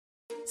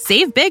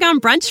Save big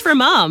on brunch for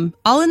mom,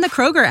 all in the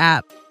Kroger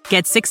app.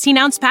 Get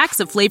 16-ounce packs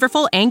of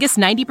flavorful Angus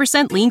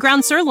 90% lean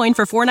ground sirloin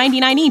for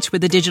 $4.99 each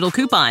with a digital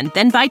coupon.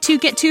 Then buy 2,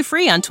 get 2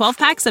 free on 12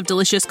 packs of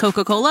delicious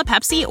Coca-Cola,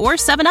 Pepsi, or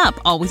 7-Up,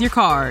 all with your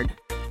card.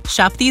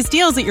 Shop these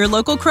deals at your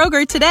local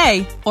Kroger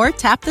today, or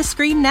tap the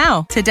screen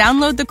now to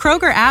download the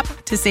Kroger app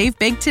to save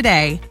big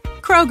today.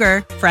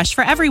 Kroger, fresh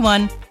for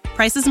everyone.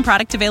 Prices and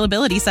product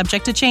availability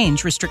subject to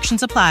change.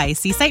 Restrictions apply.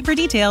 See site for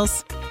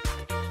details.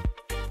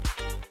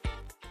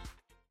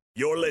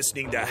 You're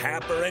listening to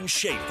Happer and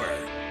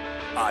Schaefer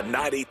on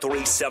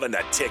 93.7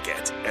 The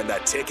Ticket and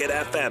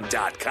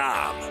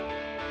theticketfm.com.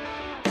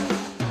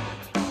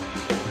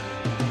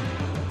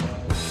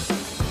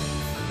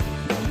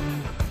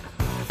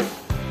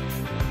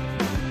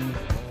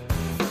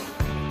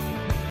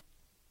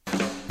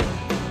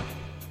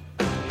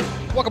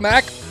 Welcome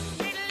back.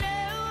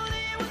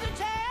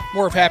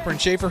 More of Happer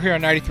and Schaefer here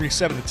on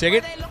 93.7 The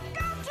Ticket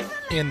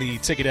and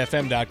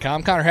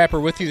theticketfm.com. Connor Happer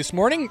with you this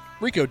morning.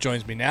 Rico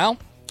joins me now.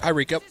 Hi,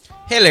 Rico.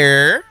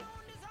 Hello.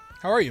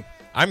 How are you?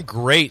 I'm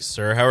great,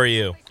 sir. How are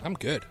you? I'm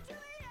good.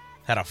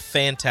 Had a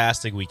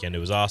fantastic weekend. It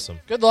was awesome.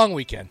 Good long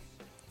weekend.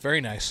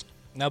 Very nice.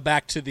 Now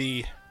back to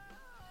the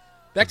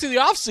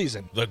off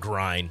season. The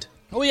grind.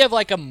 We have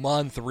like a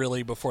month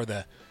really before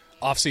the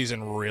off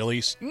season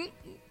really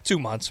 2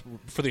 months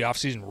before the off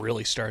season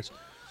really starts.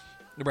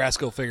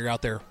 Nebraska will figure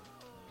out their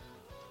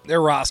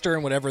roster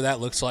and whatever that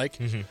looks like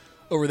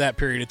over that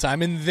period of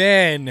time, and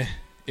then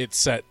it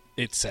sets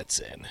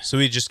in. So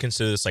we just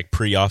consider this like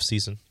pre-off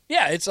season?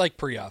 Yeah, it's like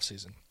pre-off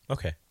season.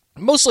 Okay.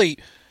 Mostly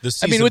the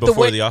season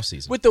before the off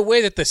season. With the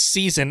way that the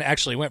season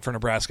actually went for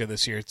Nebraska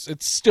this year,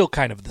 it's still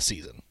kind of the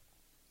season.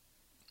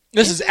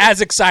 This is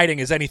as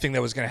exciting as anything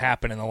that was going to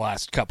happen in the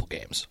last couple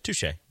games.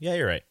 Touche. Yeah,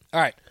 you're right.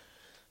 All right.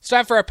 It's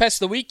time for our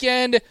Pest of the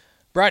Weekend,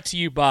 brought to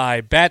you by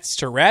Bats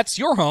to Rats.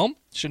 Your home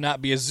should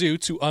not be a zoo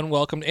to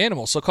unwelcomed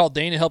animals. So call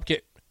Dane to help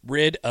get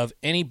rid of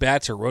any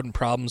bats or rodent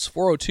problems.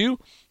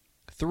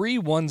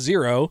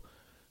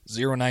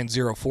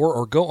 402-310-0904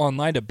 or go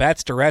online to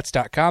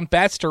batstoRats.com.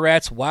 Bats to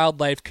Rats,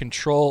 wildlife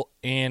control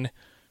and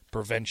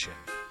prevention.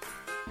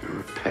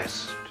 You're a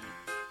pest.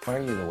 Why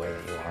are you the way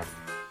that you are?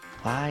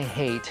 I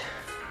hate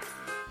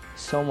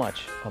so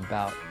much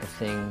about the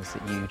things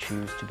that you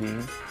choose to be.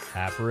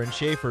 Happer and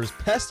Schaefer's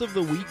Pest of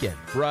the Weekend,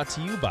 brought to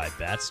you by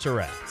Bats to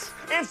Rats.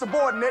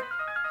 Insubordinate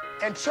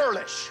and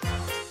churlish.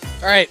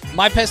 All right,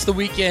 my Pest of the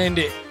Weekend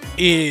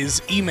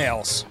is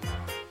emails.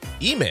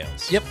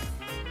 Emails? Yep.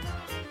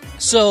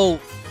 So,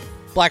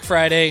 Black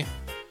Friday,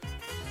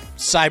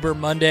 Cyber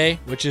Monday,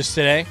 which is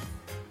today.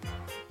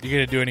 You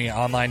going to do any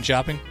online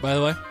shopping, by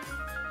the way?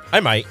 I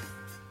might.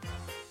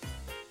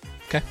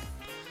 Okay.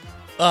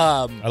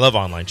 I love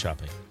online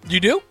shopping. You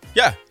do?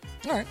 Yeah.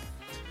 All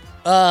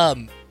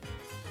right.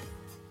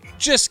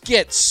 Just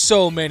get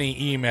so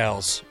many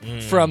emails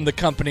from the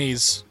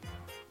companies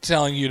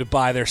telling you to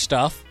buy their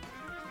stuff.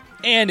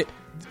 And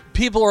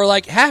people are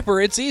like,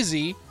 Happer, it's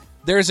easy.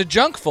 There's a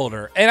junk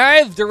folder. And I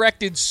have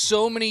directed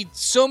so many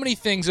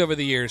things over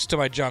the years to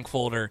my junk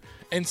folder,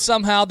 and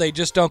somehow they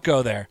just don't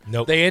go there.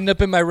 Nope. They end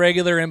up in my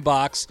regular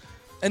inbox.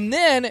 And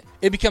then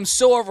it becomes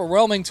so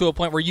overwhelming to a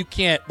point where you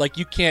can't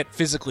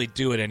physically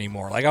do it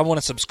anymore. Like, I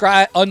want to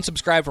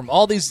unsubscribe from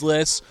all these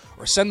lists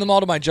or send them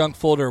all to my junk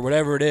folder or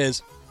whatever it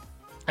is.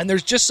 And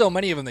there's just so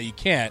many of them that you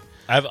can't.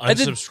 I've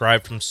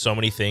unsubscribed from so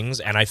many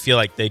things, and I feel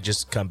like they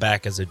just come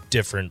back as a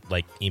different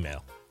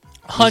email.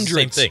 Hundreds.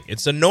 It's the same thing.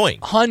 It's annoying.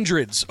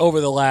 Hundreds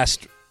over the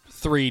last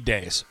 3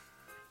 days.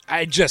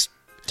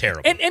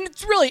 Terrible. And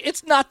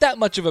it's not that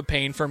much of a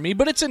pain for me,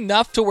 but it's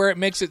enough to where it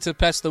makes it to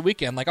Pest of the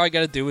Weekend. Like, all you got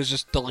to do is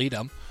just delete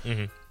them.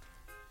 Mm-hmm.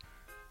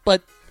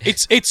 But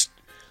it's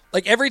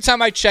like every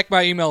time I check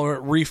my email and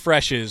it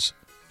refreshes,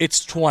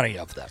 it's 20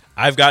 of them.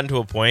 I've gotten to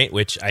a point,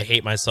 which I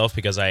hate myself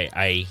because I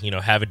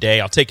have a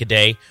day. I'll take a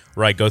day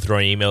where I go through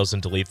my emails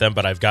and delete them,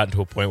 but I've gotten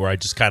to a point where I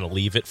just kind of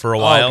leave it for a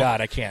while. Oh, God,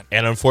 I can't.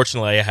 And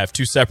unfortunately, I have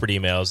 2 separate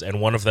emails, and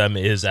one of them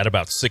is at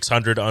about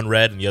 600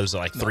 unread, and the others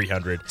are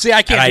 300. See,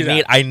 I can't do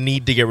that. I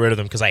need to get rid of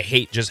them because I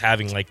hate just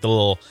having the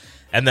little,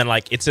 and then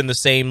it's in the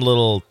same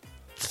little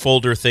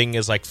folder thing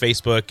as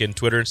Facebook and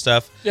Twitter and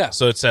stuff. Yeah.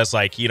 So it says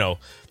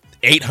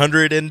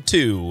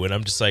 802, and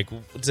I'm just like,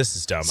 this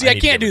is dumb. See, I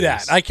can't do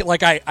that.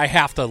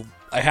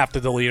 I have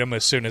to delete them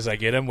as soon as I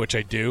get them, which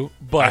I do.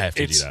 But I have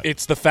to do that.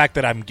 It's the fact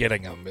that I'm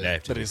getting them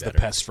that is the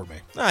pest for me.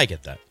 I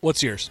get that.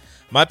 What's yours?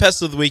 My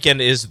pest of the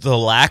weekend is the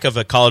lack of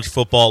a college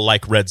football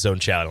red zone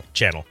channel.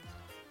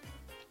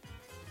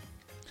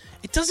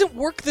 It doesn't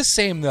work the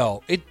same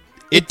though.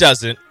 It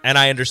doesn't, and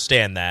I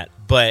understand that,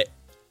 but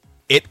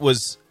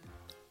it's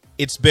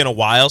been a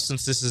while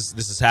since this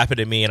has happened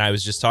to me, and I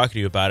was just talking to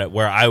you about it,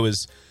 where I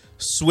was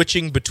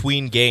switching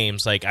between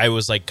games. I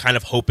was kind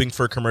of hoping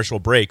for commercial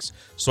breaks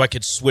so I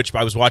could switch.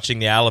 I was watching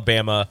the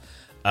Alabama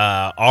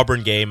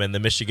Auburn game and the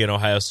Michigan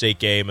Ohio State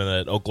game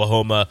and the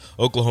Oklahoma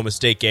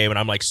State game, and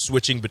I'm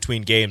switching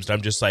between games, and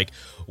I'm just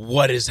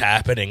what is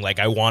happening? Like,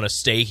 I want to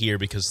stay here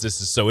because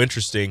this is so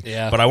interesting,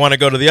 but I want to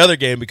go to the other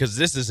game because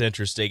this is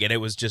interesting. And it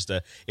was just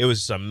a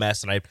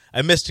mess. And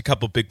I missed a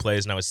couple big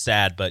plays, and I was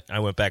sad, but I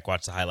went back,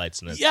 watched the highlights,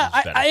 and it was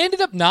better. I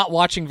ended up not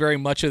watching very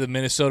much of the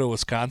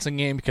Minnesota-Wisconsin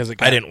game because it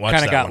kind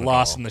of got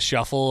lost in the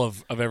shuffle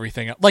of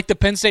everything. Like the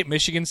Penn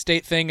State-Michigan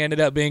State thing ended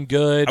up being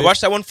good. I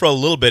watched that one for a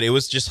little bit. It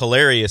was just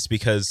hilarious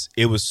because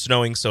it was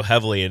snowing so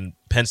heavily, and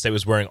Penn State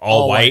was wearing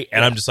all white,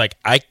 and I'm just like,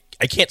 I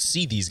can't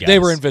see these guys. They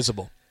were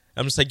invisible.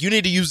 I'm just like, you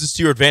need to use this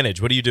to your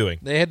advantage. What are you doing?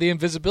 They had the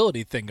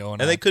invisibility thing going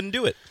on. And they couldn't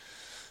do it.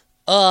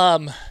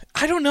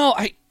 I don't know.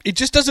 It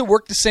just doesn't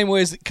work the same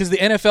way because the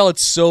NFL,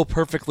 it's so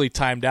perfectly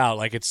timed out.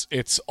 Like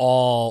it's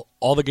all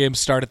the games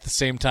start at the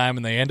same time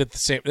and they end at the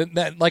same.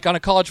 Like on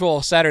a college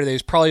football Saturday,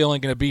 there's probably only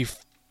going to be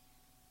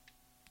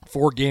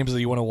 4 games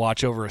that you want to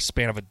watch over a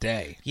span of a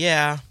day.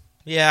 Yeah,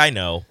 I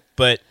know.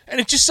 And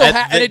it just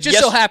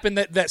so happened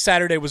that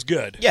Saturday was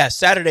good. Yeah,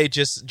 Saturday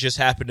just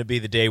happened to be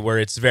the day where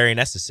it's very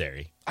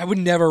necessary. I would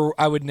never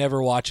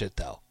watch it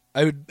though.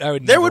 I would.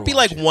 There would be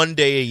like one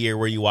day a year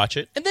where you watch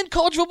it. And then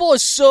college football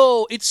is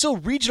so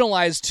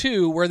regionalized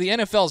too, where the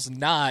NFL's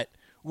not.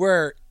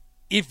 Where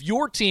if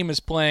your team is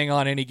playing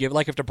on any given,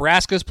 like if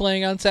Nebraska's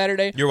playing on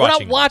Saturday, we're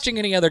not watching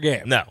any other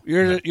game. No,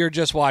 you're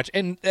just watching.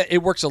 And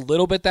it works a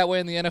little bit that way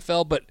in the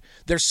NFL, but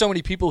there's so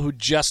many people who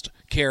just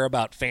care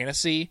about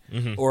fantasy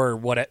or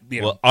what.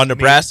 On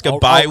Nebraska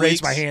bye weeks, I'll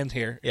raise my hand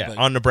here. Yeah,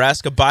 on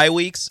Nebraska bye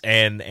weeks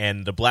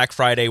and the Black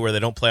Friday where they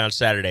don't play on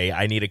Saturday,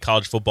 I need a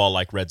college football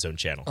like Red Zone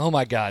channel. Oh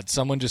my God!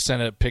 Someone just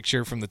sent a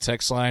picture from the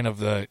text line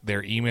of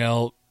their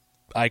email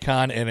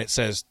icon, and it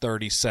says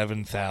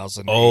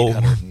 37,891. Oh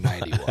my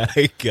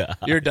God!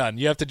 You're done.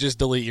 You have to just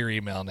delete your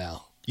email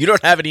now. You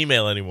don't have an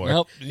email anymore.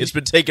 Nope. It's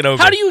been taken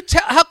over. How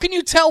can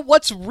you tell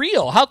what's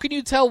real? How can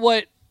you tell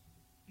what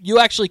you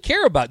actually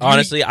care about?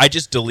 Honestly, I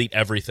just delete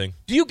everything.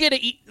 Do you get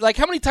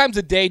how many times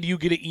a day do you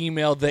get an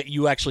email that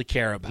you actually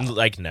care about?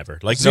 Like never.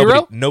 Like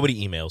 0?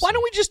 Nobody emails. Why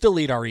don't we just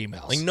delete our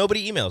emails? Like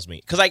nobody emails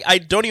me because I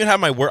don't even have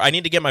my work. I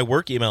need to get my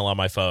work email on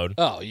my phone.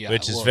 Oh yeah,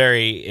 which is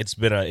it's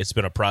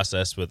been a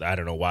process with I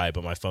don't know why,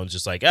 but my phone's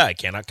just like I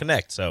cannot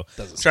connect. So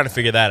I'm trying to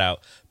figure that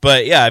out.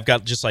 But yeah, I've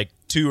got just like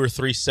 2 or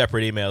 3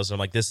 separate emails. And I'm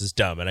like, this is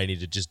dumb, and I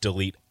need to just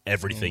delete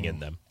everything in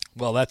them.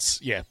 Well,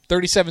 that's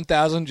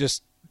 37,000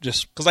 just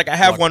because like I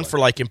have one for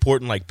like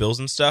important like bills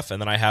and stuff,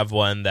 and then I have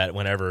one that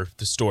whenever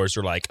the stores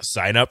are like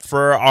sign up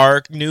for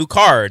our new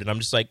card, and I'm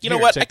just like, you know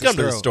what, I come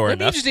to the store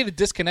Maybe enough. You just need to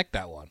disconnect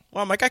that one.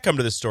 Well, I'm like, I come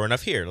to the store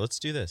enough. Here, let's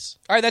do this.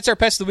 All right, that's our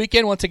Pest of the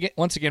Weekend. Once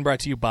again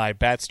brought to you by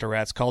Bats to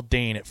Rats. Call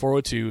Dane at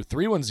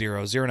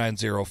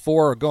 402-310-0904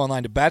 or go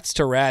online to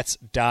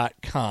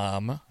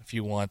batstorats.com if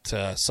you want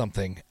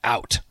something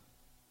out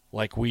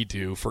like we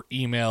do for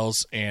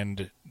emails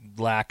and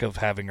lack of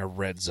having a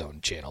red zone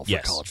channel for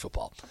college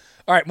football.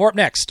 All right, more up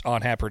next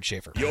on Happer and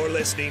Schaefer. You're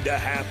listening to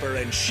Happer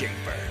and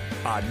Schaefer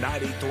on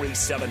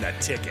 93.7 The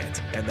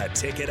Ticket and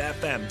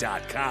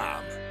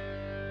theticketfm.com.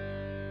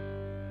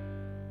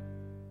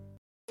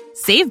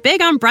 Save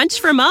big on brunch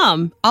for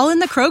mom, all in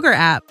the Kroger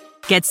app.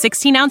 Get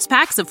 16-ounce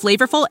packs of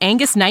flavorful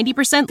Angus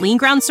 90% lean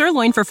ground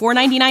sirloin for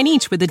 $4.99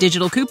 each with a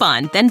digital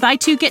coupon. Then buy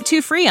 2, get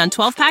 2 free on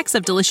 12 packs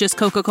of delicious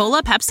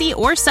Coca-Cola, Pepsi,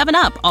 or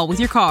 7-Up, all with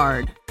your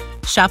card.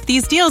 Shop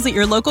these deals at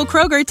your local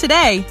Kroger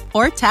today,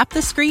 or tap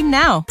the screen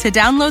now to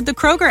download the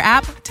Kroger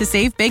app to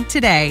save big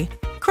today.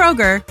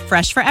 Kroger,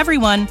 fresh for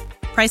everyone.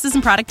 Prices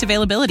and product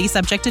availability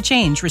subject to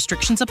change.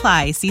 Restrictions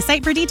apply. See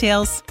site for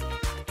details.